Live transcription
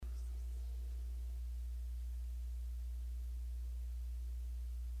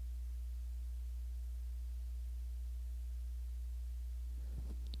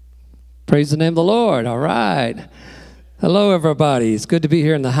Praise the name of the Lord. All right. Hello, everybody. It's good to be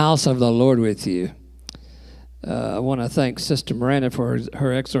here in the house of the Lord with you. I want to thank Sister Miranda for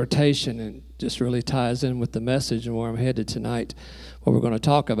her exhortation, and just really ties in with the message and where I'm headed tonight, where we're going to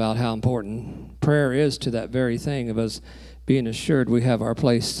talk about how important prayer is to that very thing of us being assured we have our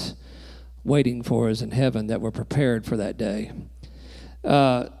place waiting for us in heaven, that we're prepared for that day.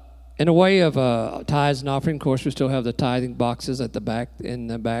 In a way of tithes and offering, of course, we still have the tithing boxes in the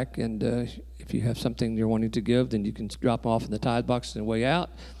back, and if you have something you're wanting to give, then you can drop them off in the tithe box on the way out.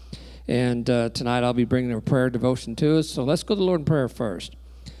 And tonight I'll be bringing a prayer devotion to us. So let's go to the Lord in prayer first.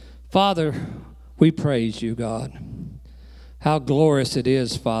 Father, we praise you, God. How glorious it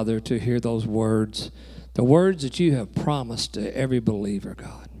is, Father, to hear those words, the words that you have promised to every believer,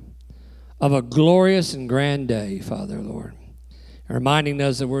 God, of a glorious and grand day, Father, Lord. Reminding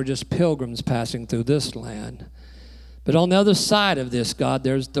us that we're just pilgrims passing through this land. But on the other side of this, God,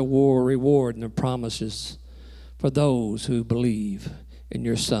 there's the reward and the promises for those who believe in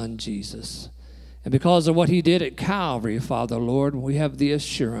your Son, Jesus. And because of what he did at Calvary, Father, Lord, we have the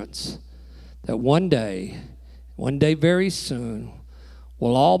assurance that one day very soon,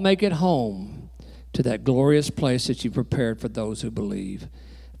 we'll all make it home to that glorious place that you prepared for those who believe.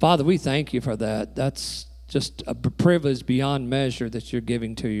 Father, we thank you for that. That's just a privilege beyond measure that you're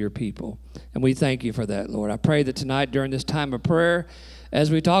giving to your people. And we thank you for that, Lord. I pray that tonight during this time of prayer,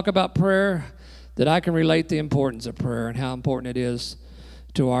 as we talk about prayer, that I can relate the importance of prayer and how important it is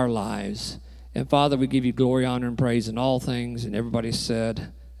to our lives. And Father, we give you glory, honor, and praise in all things. And everybody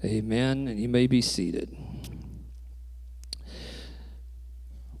said, amen, and you may be seated.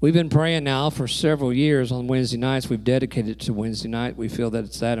 We've been praying now for several years on Wednesday nights. We've dedicated it to Wednesday night. We feel that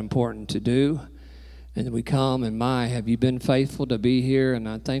it's that important to do. And we come, and have you been faithful to be here? And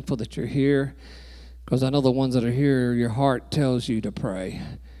I'm thankful that you're here, because I know the ones that are here, your heart tells you to pray.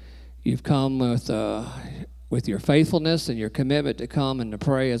 You've come with your faithfulness and your commitment to come and to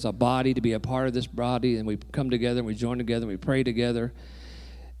pray as a body, to be a part of this body. And we come together, and we join together, and we pray together.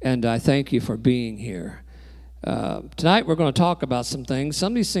 And I thank you for being here. Tonight we're going to talk about some things.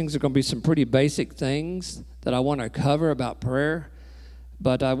 Some of these things are going to be some pretty basic things that I want to cover about prayer.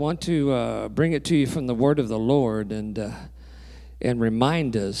 But I want to bring it to you from the word of the Lord and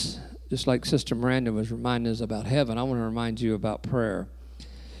remind us, just like Sister Miranda was reminding us about heaven, I want to remind you about prayer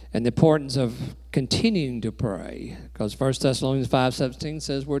and the importance of continuing to pray. Because 1 Thessalonians 5:17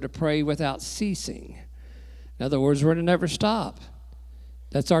 says we're to pray without ceasing. In other words, we're to never stop.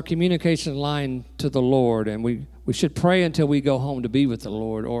 That's our communication line to the Lord, and we should pray until we go home to be with the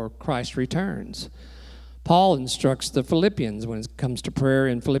Lord or Christ returns. Paul instructs the Philippians when it comes to prayer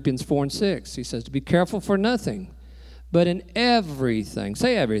in Philippians 4:6. He says to be careful for nothing, but in everything,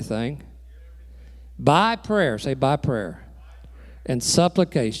 say everything, by prayer, say by prayer, and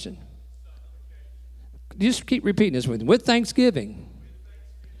supplication. Just keep repeating this with me. With thanksgiving,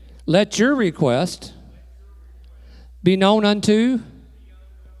 let your request be known unto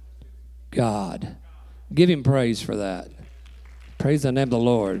God. Give him praise for that. Praise the name of the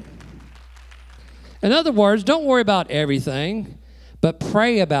Lord. In other words, don't worry about everything, but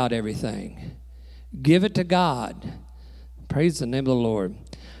pray about everything. Give it to God. Praise the name of the Lord.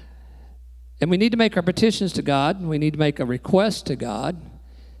 And we need to make our petitions to God. We need to make a request to God.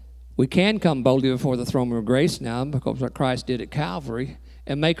 We can come boldly before the throne of grace now, because of what Christ did at Calvary,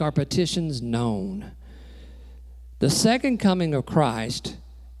 and make our petitions known. The second coming of Christ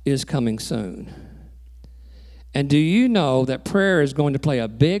is coming soon. And do you know that prayer is going to play a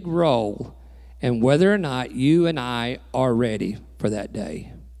big role and whether or not you and I are ready for that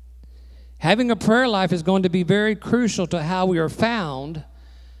day? Having a prayer life is going to be very crucial to how we are found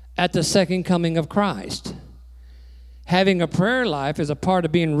at the second coming of Christ. Having a prayer life is a part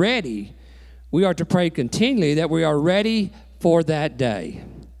of being ready. We are to pray continually that we are ready for that day.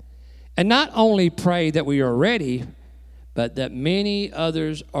 And not only pray that we are ready, but that many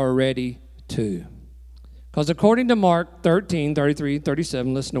others are ready too. Because according to Mark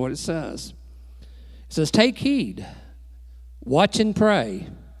 13:33-37, listen to what it says. It says, take heed, watch and pray,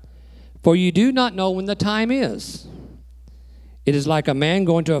 for you do not know when the time is. It is like a man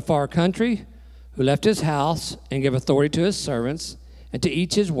going to a far country who left his house and gave authority to his servants and to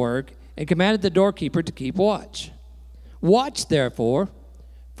each his work and commanded the doorkeeper to keep watch. Watch, therefore,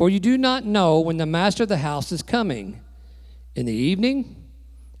 for you do not know when the master of the house is coming, in the evening,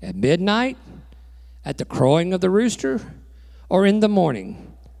 at midnight, at the crowing of the rooster, or in the morning,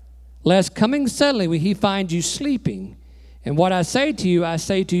 lest coming suddenly he find you sleeping. And what I say to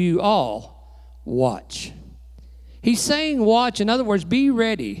you all, watch. He's saying watch. In other words, be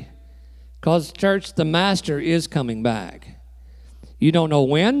ready. Because, church, the master is coming back. You don't know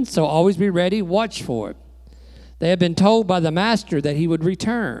when, so always be ready, watch for it. They have been told by the Master that he would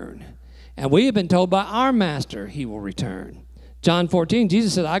return. And we have been told by our Master he will return. John 14,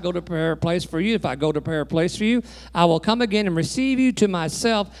 Jesus said, I go to prepare a place for you. If I go to prepare a place for you, I will come again and receive you to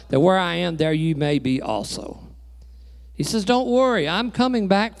myself, that where I am, there you may be also. He says, don't worry, I'm coming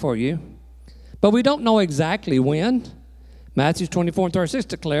back for you. But we don't know exactly when. Matthew 24:36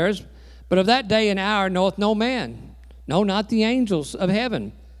 declares, but of that day and hour knoweth no man, no, not the angels of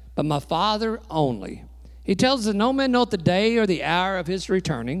heaven, but my Father only. He tells us that no man knoweth the day or the hour of his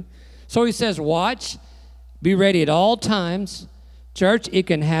returning. So he says, watch, be ready at all times. Church, it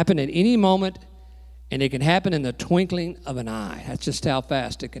can happen at any moment, and it can happen in the twinkling of an eye. That's just how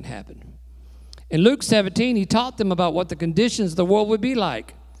fast it can happen. In Luke 17, he taught them about what the conditions of the world would be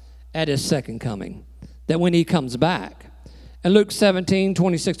like at his second coming, that when he comes back. In Luke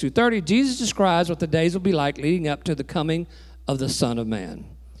 17:26-30, Jesus describes what the days will be like leading up to the coming of the Son of Man.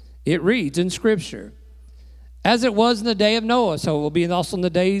 It reads in Scripture, as it was in the day of Noah, so it will be also in the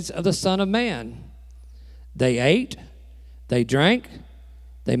days of the Son of Man. They ate, they drank,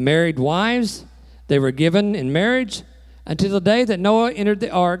 they married wives, they were given in marriage until the day that Noah entered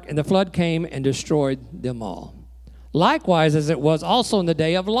the ark and the flood came and destroyed them all. Likewise, as it was also in the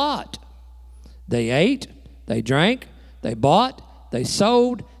day of Lot. They ate, they drank, they bought, they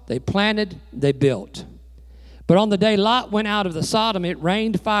sowed, they planted, they built. But on the day Lot went out of the Sodom, it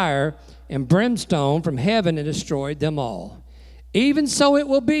rained fire and brimstone from heaven and destroyed them all. Even so it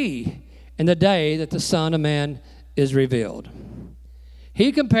will be in the day that the Son of Man is revealed.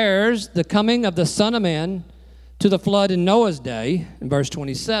 He compares the coming of the Son of Man to the flood in Noah's day, in verse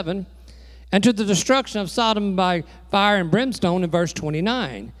 27, and to the destruction of Sodom by fire and brimstone in verse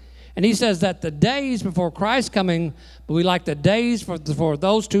 29. And he says that the days before Christ's coming will be like the days for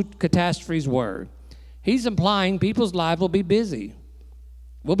those two catastrophes were. He's implying people's lives will be busy.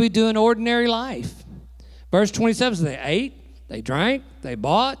 We'll be doing ordinary life. Verse 27 says they ate, they drank, they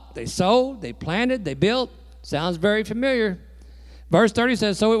bought, they sowed, they planted, they built. Sounds very familiar. Verse 30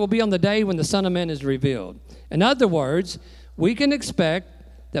 says, so it will be on the day when the Son of Man is revealed. In other words, we can expect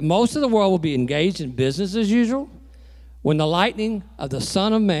that most of the world will be engaged in business as usual when the lightning of the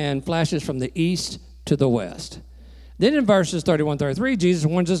Son of Man flashes from the east to the west. Then in verses 31-33, Jesus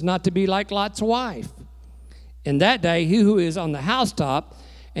warns us not to be like Lot's wife. In that day, he who is on the housetop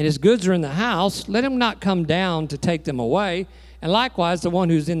and his goods are in the house, let him not come down to take them away. And likewise, the one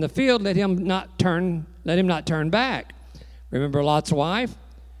who's in the field, let him not turn back. Remember Lot's wife?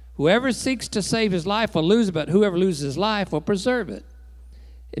 Whoever seeks to save his life will lose it, but whoever loses his life will preserve it.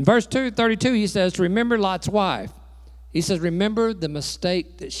 In verse 32, he says, remember Lot's wife. He says, remember the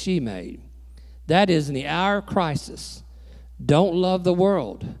mistake that she made. That is, in the hour of crisis, don't love the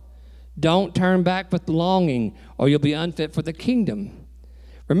world. Don't turn back with longing, or you'll be unfit for the kingdom.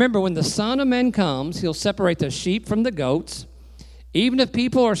 Remember, when the Son of Man comes, he'll separate the sheep from the goats. Even if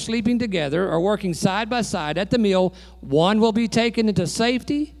people are sleeping together or working side by side at the meal, one will be taken into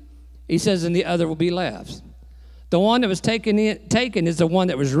safety, he says, and the other will be left. The one that was taken is the one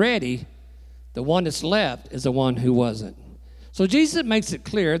that was ready. The one that's left is the one who wasn't. So Jesus makes it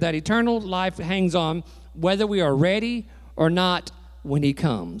clear that eternal life hangs on whether we are ready or not when he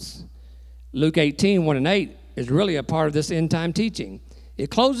comes. Luke 18:1-8 is really a part of this end-time teaching. It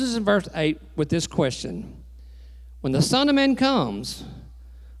closes in verse 8 with this question. When the Son of Man comes,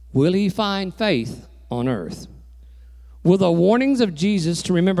 will he find faith on earth? Will the warnings of Jesus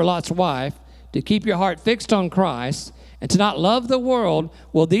to remember Lot's wife, to keep your heart fixed on Christ, and to not love the world,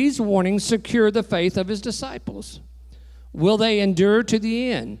 will these warnings secure the faith of his disciples? Will they endure to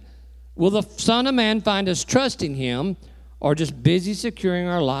the end? Will the Son of Man find us trusting him or just busy securing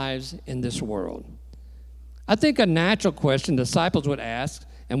our lives in this world? I think a natural question disciples would ask,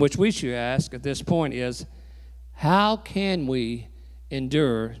 and which we should ask at this point, is how can we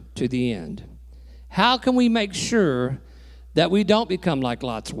endure to the end? How can we make sure that we don't become like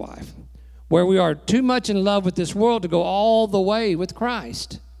Lot's wife, where we are too much in love with this world to go all the way with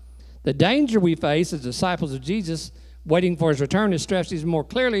Christ? The danger we face as disciples of Jesus waiting for his return is stressed even more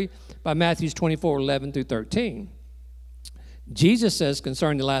clearly by Matthew 24:11-13. Jesus says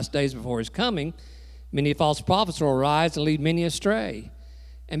concerning the last days before his coming, many false prophets will arise and lead many astray.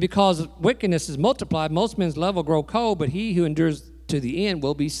 And because wickedness is multiplied, most men's love will grow cold, but he who endures to the end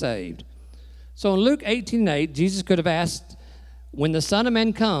will be saved. So in Luke 18:8, Jesus could have asked, when the Son of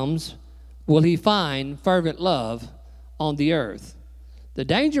Man comes, will he find fervent love on the earth? The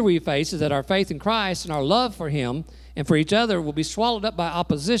danger we face is that our faith in Christ and our love for him and for each other will be swallowed up by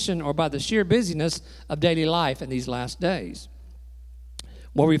opposition or by the sheer busyness of daily life in these last days.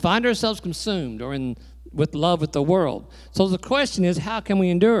 Where we find ourselves consumed or in with love with the world. So the question is, how can we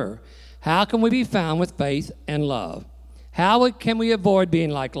endure? How can we be found with faith and love? How can we avoid being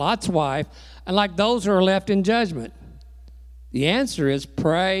like Lot's wife and like those who are left in judgment? The answer is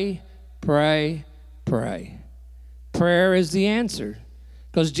pray, pray, pray. Prayer is the answer,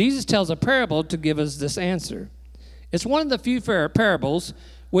 because Jesus tells a parable to give us this answer. It's one of the few parables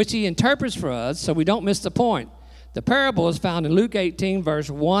which he interprets for us so we don't miss the point. The parable is found in Luke 18, verse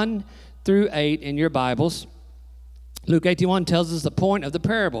 1 through 8 in your Bibles. Luke 18:1 tells us the point of the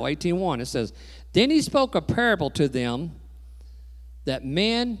parable. 18:1, it says, "Then he spoke a parable to them that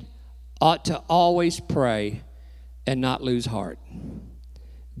men ought to always pray and not lose heart."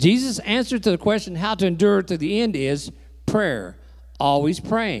 Jesus' answer to the question how to endure to the end is prayer, always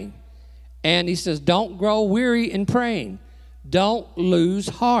praying. And he says, don't grow weary in praying. Don't lose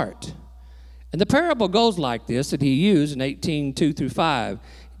heart. And the parable goes like this that he used in 18:2 through 5.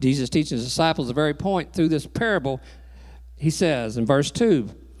 Jesus teaching his disciples the very point through this parable. He says in verse 2,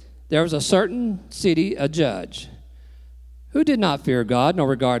 "There was a certain city, a judge, who did not fear God nor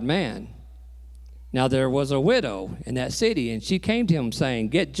regard man. Now there was a widow in that city, and she came to him, saying,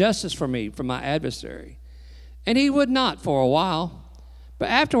 'Get justice for me from my adversary.' And he would not for a while. But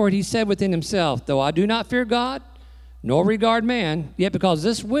afterward he said within himself, 'Though I do not fear God nor regard man, yet because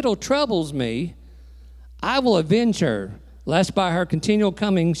this widow troubles me, I will avenge her, lest by her continual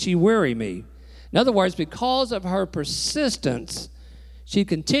coming she weary me.'" In other words, because of her persistence, she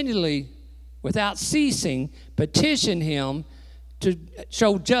continually, without ceasing, petitioned him to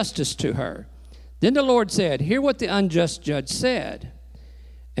show justice to her. Then the Lord said, "Hear what the unjust judge said.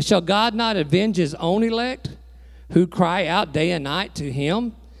 And shall God not avenge his own elect, who cry out day and night to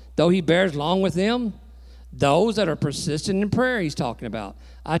him, though he bears long with them?" Those that are persistent in prayer he's talking about.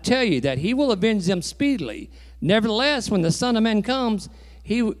 "I tell you that he will avenge them speedily. Nevertheless, when the Son of Man comes,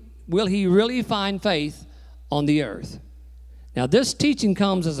 will he really find faith on the earth?" Now, this teaching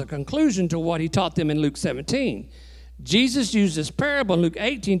comes as a conclusion to what he taught them in Luke 17. Jesus used this parable in Luke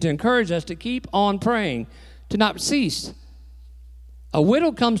 18 to encourage us to keep on praying, to not cease. A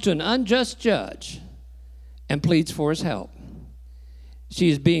widow comes to an unjust judge and pleads for his help. She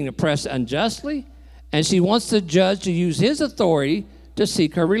is being oppressed unjustly, and she wants the judge to use his authority to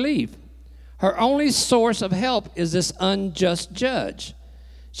seek her relief. Her only source of help is this unjust judge.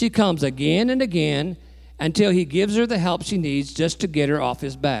 She comes again and again until he gives her the help she needs just to get her off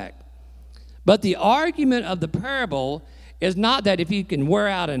his back. But the argument of the parable is not that if you can wear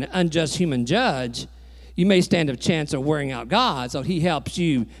out an unjust human judge, you may stand a chance of wearing out God, so he helps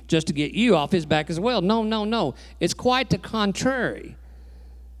you just to get you off his back as well. No. It's quite the contrary.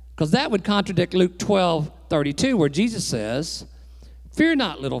 Because that would contradict Luke 12:32, where Jesus says, "Fear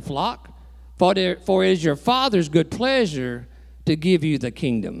not, little flock, for it is your Father's good pleasure to give you the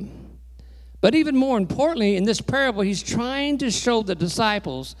kingdom." But even more importantly, in this parable, he's trying to show the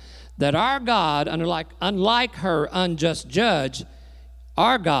disciples that our God, unlike her unjust judge,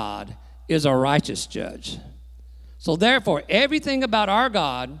 our God is a righteous judge. So therefore, everything about our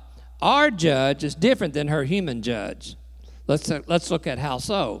God, our judge, is different than her human judge. Let's look at how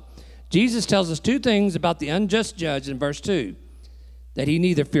so. Jesus tells us two things about the unjust judge in verse 2, that he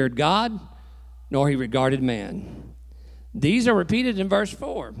neither feared God nor he regarded man. These are repeated in verse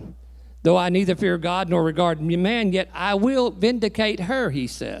 4. "Though I neither fear God nor regard man, yet I will vindicate her," he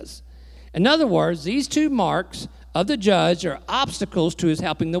says. In other words, these two marks of the judge are obstacles to his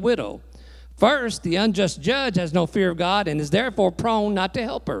helping the widow. First, the unjust judge has no fear of God and is therefore prone not to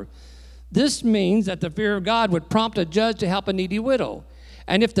help her. This means that the fear of God would prompt a judge to help a needy widow.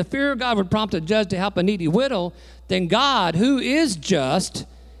 And if the fear of God would prompt a judge to help a needy widow, then God, who is just,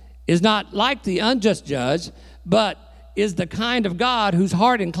 is not like the unjust judge, but is the kind of God whose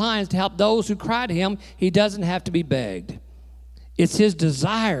heart inclines to help those who cry to him. He doesn't have to be begged. It's his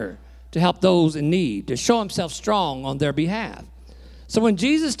desire to help those in need, to show himself strong on their behalf. So when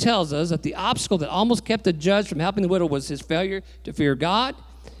Jesus tells us that the obstacle that almost kept the judge from helping the widow was his failure to fear God,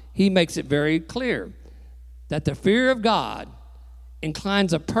 he makes it very clear that the fear of God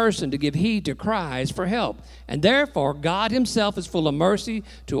inclines a person to give heed to cries for help. And therefore, God himself is full of mercy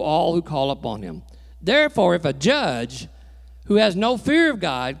to all who call upon him. Therefore, if a judge who has no fear of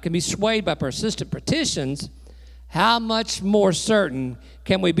God can be swayed by persistent petitions, how much more certain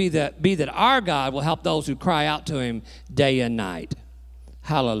can we be that our God will help those who cry out to him day and night?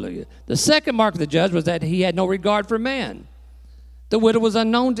 Hallelujah. The second mark of the judge was that he had no regard for man. The widow was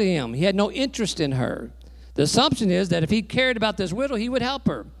unknown to him. He had no interest in her. The assumption is that if he cared about this widow, he would help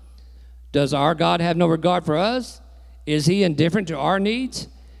her. Does our God have no regard for us? Is he indifferent to our needs?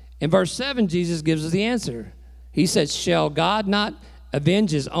 In verse 7, Jesus gives us the answer. He says, "Shall God not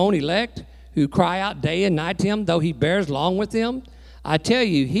avenge his own elect, who cry out day and night to him, though he bears long with them? I tell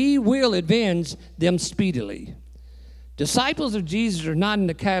you, he will avenge them speedily. Disciples of Jesus are not in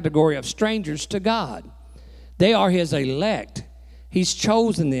the category of strangers to God. They are his elect. He's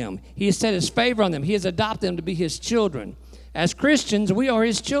chosen them. He has set his favor on them. He has adopted them to be his children. As Christians, we are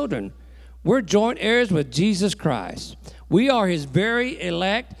his children. We're joint heirs with Jesus Christ. We are his very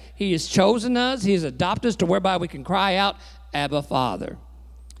elect. He has chosen us. He has adopted us to whereby we can cry out, Abba, Father.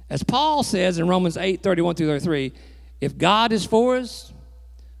 As Paul says in Romans 8:31-33, if God is for us,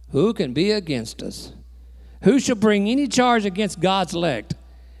 who can be against us? Who shall bring any charge against God's elect?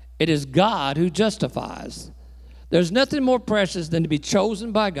 It is God who justifies. There's nothing more precious than to be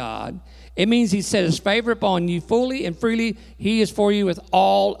chosen by God. It means he set his favor upon you fully and freely. He is for you with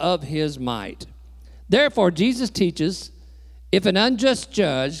all of his might. Therefore, Jesus teaches, if an unjust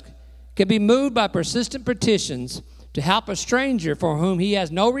judge can be moved by persistent petitions to help a stranger for whom he has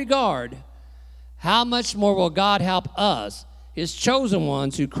no regard, how much more will God help us, his chosen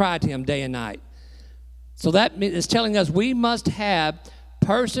ones who cry to him day and night? So that is telling us we must have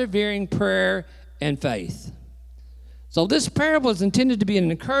persevering prayer and faith. So this parable is intended to be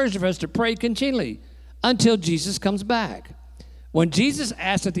an encouragement for us to pray continually until Jesus comes back. When Jesus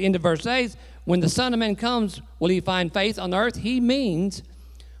asks at the end of verse 8, when the Son of Man comes, will he find faith on earth? He means,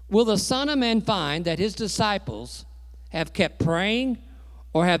 will the Son of Man find that his disciples have kept praying,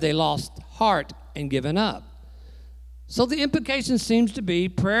 or have they lost heart and given up? So the implication seems to be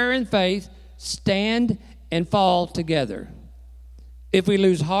prayer and faith stand and fall together. If we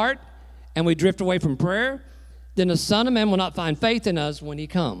lose heart and we drift away from prayer, then the Son of Man will not find faith in us when he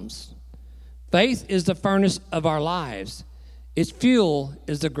comes. Faith is the furnace of our lives. Its fuel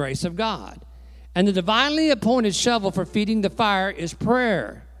is the grace of God. And the divinely appointed shovel for feeding the fire is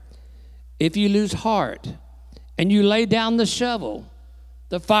prayer. If you lose heart and you lay down the shovel,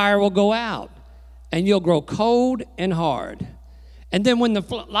 the fire will go out and you'll grow cold and hard. And then when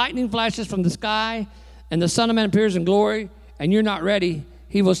the lightning flashes from the sky and the Son of Man appears in glory and you're not ready,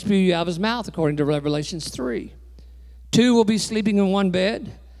 he will spew you out of his mouth, according to Revelations 3. 2 will be sleeping in one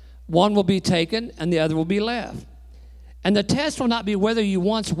bed, 1 will be taken, and the other will be left. And the test will not be whether you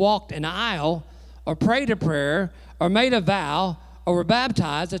once walked an aisle or prayed a prayer or made a vow or were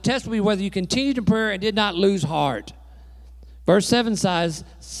baptized. The test will be whether you continued in prayer and did not lose heart. Verse 7 says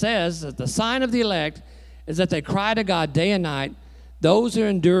that the sign of the elect is that they cry to God day and night. Those who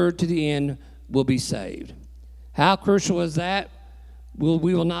endure to the end will be saved. How crucial is that?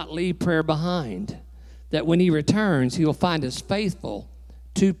 We will not leave prayer behind. That when he returns, he will find us faithful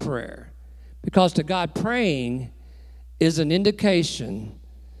to prayer. Because to God, praying is an indication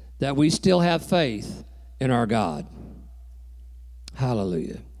that we still have faith in our God.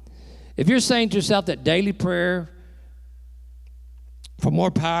 Hallelujah. If you're saying to yourself that daily prayer for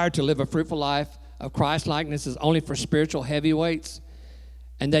more power to live a fruitful life of Christ-likeness is only for spiritual heavyweights,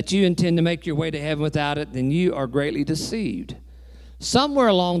 and that you intend to make your way to heaven without it, then you are greatly deceived. Somewhere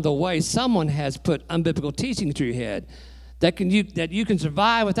along the way, someone has put unbiblical teaching into your head that you can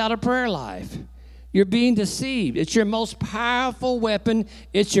survive without a prayer life. You're being deceived. It's your most powerful weapon.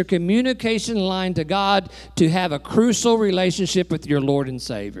 It's your communication line to God to have a crucial relationship with your Lord and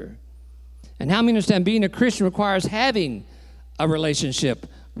Savior. And how many understand being a Christian requires having a relationship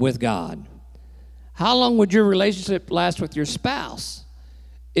with God? How long would your relationship last with your spouse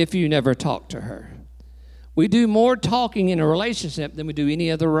if you never talked to her? We do more talking in a relationship than we do any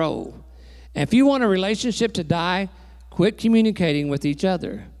other role. And if you want a relationship to die, quit communicating with each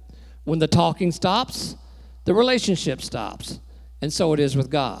other. When the talking stops, the relationship stops. And so it is with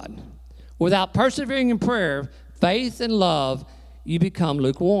God. Without persevering in prayer, faith, and love, you become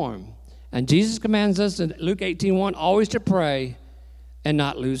lukewarm. And Jesus commands us in Luke 18:1 always to pray and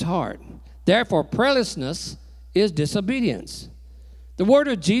not lose heart. Therefore, prayerlessness is disobedience. The word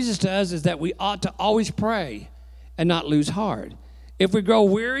of Jesus to us is that we ought to always pray and not lose heart. If we grow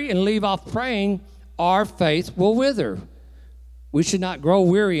weary and leave off praying, our faith will wither. We should not grow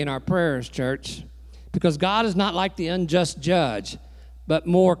weary in our prayers, church, because God is not like the unjust judge, but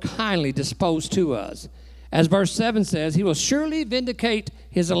more kindly disposed to us. As verse 7 says, he will surely vindicate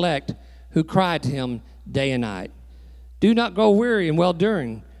his elect who cry to him day and night. Do not grow weary in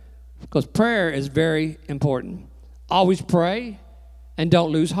well-doing, because prayer is very important. Always pray. And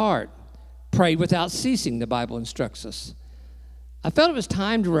don't lose heart. Pray without ceasing, the Bible instructs us. I felt it was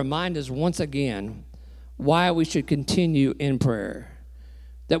time to remind us once again why we should continue in prayer.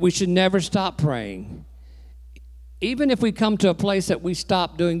 That we should never stop praying. Even if we come to a place that we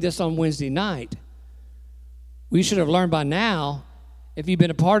stop doing this on Wednesday night, we should have learned by now, if you've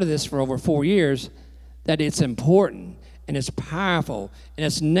been a part of this for over 4 years, that it's important. and it's powerful, and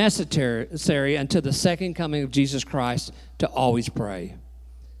it's necessary until the second coming of Jesus Christ to always pray.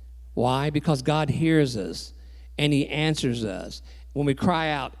 Why? Because God hears us, and he answers us when we cry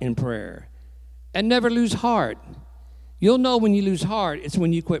out in prayer. And never lose heart. You'll know when you lose heart, it's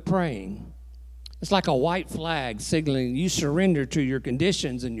when you quit praying. It's like a white flag signaling you surrender to your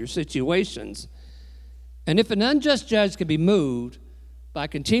conditions and your situations. And if an unjust judge can be moved by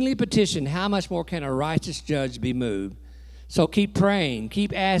continually petition, how much more can a righteous judge be moved? So keep praying,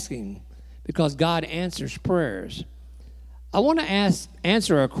 keep asking, because God answers prayers. I want to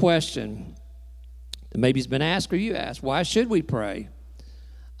answer a question that maybe has been asked or you asked. Why should we pray?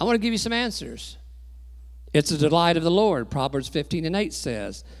 I want to give you some answers. It's a delight of the Lord. Proverbs 15:8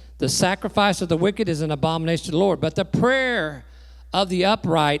 says, the sacrifice of the wicked is an abomination to the Lord, but the prayer of the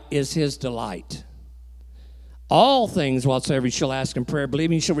upright is his delight. All things whatsoever you shall ask in prayer,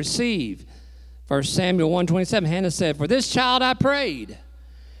 believing you shall receive. 1 Samuel 1:27, Hannah said, for this child I prayed,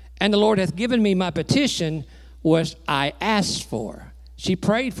 and the Lord hath given me my petition which I asked for. She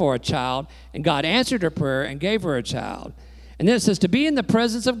prayed for a child, and God answered her prayer and gave her a child. And then it says, to be in the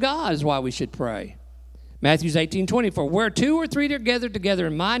presence of God is why we should pray. Matthew 18:20, for where two or three are gathered together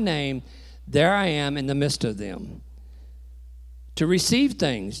in my name, there I am in the midst of them. To receive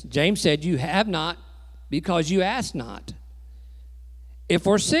things, James said, you have not because you ask not. If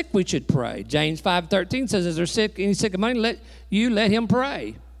we're sick, we should pray. James 5:13 says, is there sick, any sick among you, let him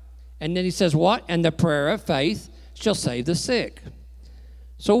pray. And then he says what? And the prayer of faith shall save the sick.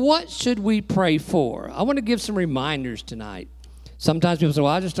 So what should we pray for? I want to give some reminders tonight. Sometimes people say,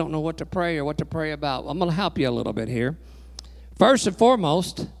 well, I just don't know what to pray or what to pray about. I'm going to help you a little bit here. First and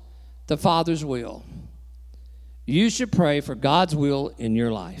foremost, the Father's will. You should pray for God's will in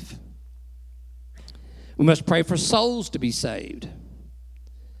your life. We must pray for souls to be saved.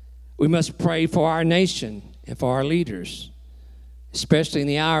 We must pray for our nation and for our leaders, especially in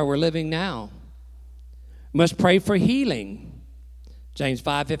the hour we're living now. We must pray for healing. James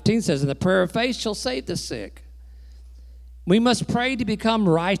 5:15 says, and the prayer of faith shall save the sick. We must pray to become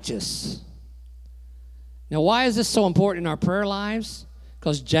righteous. Now, why is this so important in our prayer lives?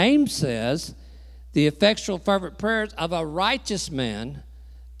 Because James says, the effectual fervent prayers of a righteous man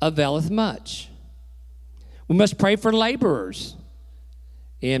availeth much. We must pray for laborers.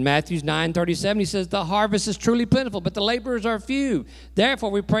 In Matthew 9:37, he says, the harvest is truly plentiful, but the laborers are few. Therefore,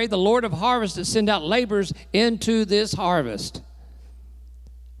 we pray the Lord of harvest to send out laborers into this harvest.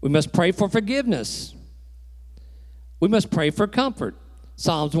 We must pray for forgiveness. We must pray for comfort.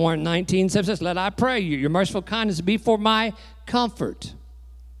 Psalms 119 says, let I pray you, your merciful kindness be for my comfort.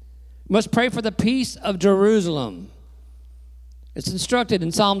 We must pray for the peace of Jerusalem. It's instructed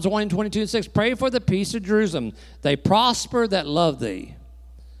in Psalms 122:6, pray for the peace of Jerusalem. They prosper that love thee.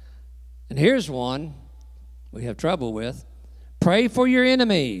 And here's one we have trouble with. Pray for your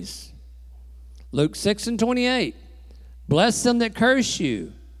enemies. Luke 6:28, bless them that curse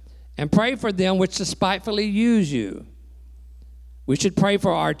you, and pray for them which despitefully use you. We should pray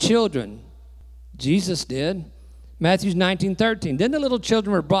for our children. Jesus did. Matthew 19:13. Then the little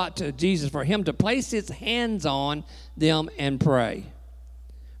children were brought to Jesus for him to place his hands on them and pray.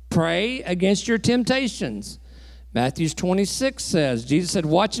 Pray against your temptations. Matthew 26 says, Jesus said,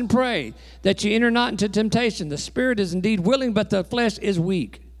 watch and pray that you enter not into temptation. The spirit is indeed willing, but the flesh is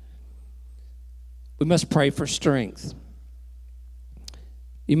weak. We must pray for strength.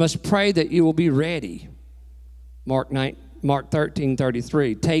 You must pray that you will be ready. Mark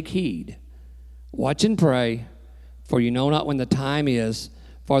 13:33. Take heed, watch and pray, for you know not when the time is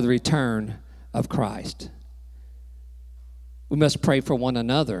for the return of Christ. We must pray for one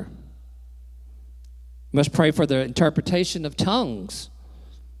another. We must pray for the interpretation of tongues.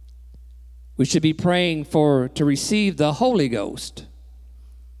 We should be praying to receive the Holy Ghost.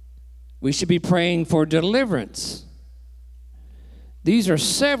 We should be praying for deliverance. These are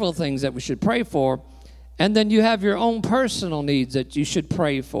several things that we should pray for. And then you have your own personal needs that you should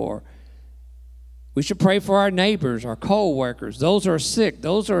pray for. We should pray for our neighbors, our co-workers, those who are sick,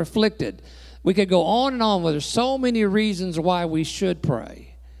 those who are afflicted. We could go on and on, but there's so many reasons why we should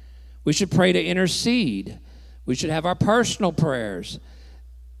pray. We should pray to intercede. We should have our personal prayers.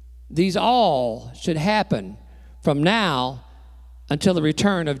 These all should happen from now until the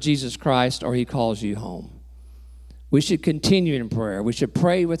return of Jesus Christ or he calls you home. We should continue in prayer. We should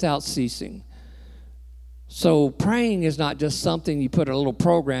pray without ceasing. So praying is not just something you put a little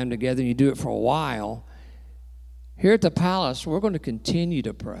program together and you do it for a while. Here at the Palace, we're going to continue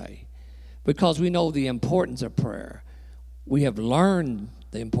to pray because we know the importance of prayer. We have learned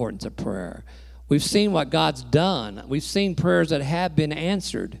the importance of prayer. We've seen what God's done. We've seen prayers that have been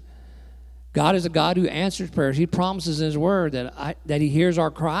answered. God is a God who answers prayers. He promises in his word that he hears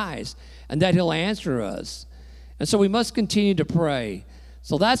our cries and that he'll answer us. And so we must continue to pray.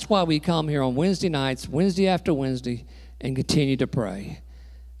 So that's why we come here on Wednesday nights, Wednesday after Wednesday, and continue to pray.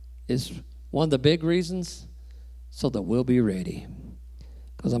 It's one of the big reasons so that we'll be ready.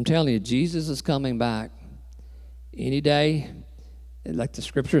 Because I'm telling you, Jesus is coming back any day. Like the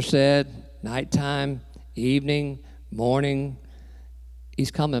scripture said, nighttime, evening, morning,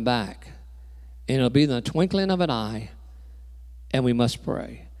 he's coming back. And it'll be in the twinkling of an eye, and we must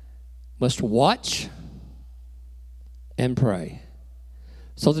pray. Must watch and pray.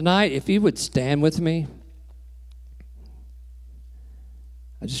 So tonight, if you would stand with me,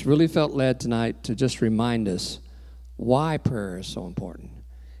 I just really felt led tonight to just remind us why prayer is so important.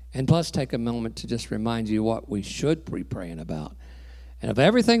 And plus take a moment to just remind you what we should be praying about. And of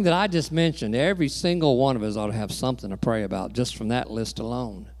everything that I just mentioned, every single one of us ought to have something to pray about just from that list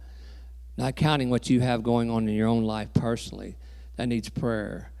alone. Not counting what you have going on in your own life personally that needs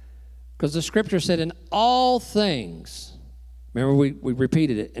prayer. Because the scripture said in all things, remember we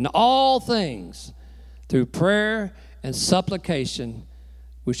repeated it, in all things, through prayer and supplication,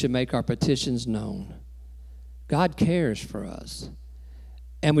 we should make our petitions known. God cares for us.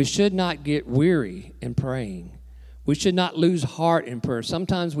 And we should not get weary in praying. We should not lose heart in prayer.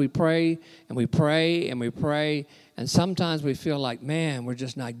 Sometimes we pray and we pray and we pray, and sometimes we feel like, man, we're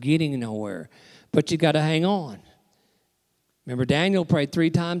just not getting nowhere. But you got to hang on. Remember, Daniel prayed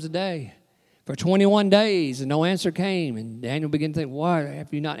 3 times a day for 21 days, and no answer came. And Daniel began to think, why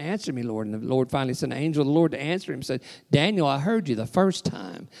have you not answered me, Lord? And the Lord finally sent an angel of the Lord to answer him and said, Daniel, I heard you the first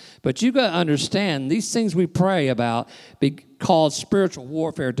time. But you got to understand, these things we pray about cause spiritual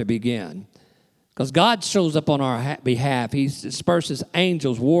warfare to begin. Because God shows up on our behalf. He disperses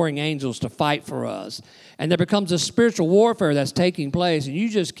angels, warring angels, to fight for us. And there becomes a spiritual warfare that's taking place, and you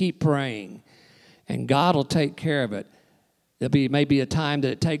just keep praying, and God will take care of it. There'll be maybe a time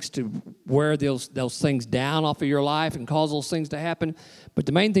that it takes to wear those things down off of your life and cause those things to happen. But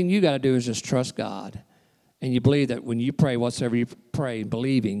the main thing you got to do is just trust God. And you believe that when you pray, whatsoever you pray,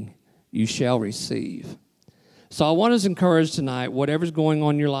 believing, you shall receive. So I want us encouraged tonight, whatever's going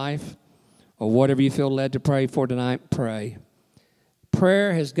on in your life, or whatever you feel led to pray for tonight, pray.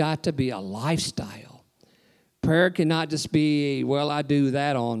 Prayer has got to be a lifestyle. Prayer cannot just be, well, I do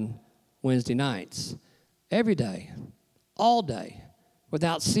that on Wednesday nights. Every day, all day,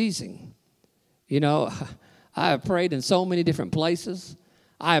 without ceasing. You know, I have prayed in so many different places.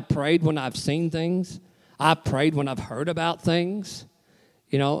 I have prayed when I've seen things. I've prayed when I've heard about things,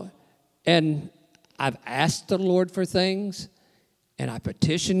 you know, and I've asked the Lord for things. And I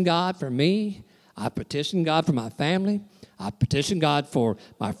petition God for me. I petition God for my family. I petition God for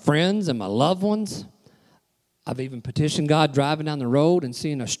my friends and my loved ones. I've even petitioned God driving down the road and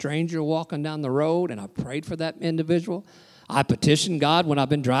seeing a stranger walking down the road, and I prayed for that individual. I petitioned God when I've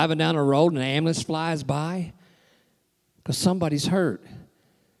been driving down the road and an ambulance flies by because somebody's hurt.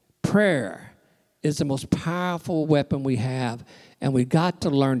 Prayer is the most powerful weapon we have, and we got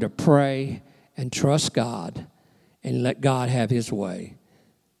to learn to pray and trust God and let God have his way.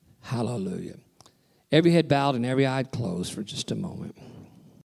 Hallelujah. Every head bowed and every eye closed for just a moment.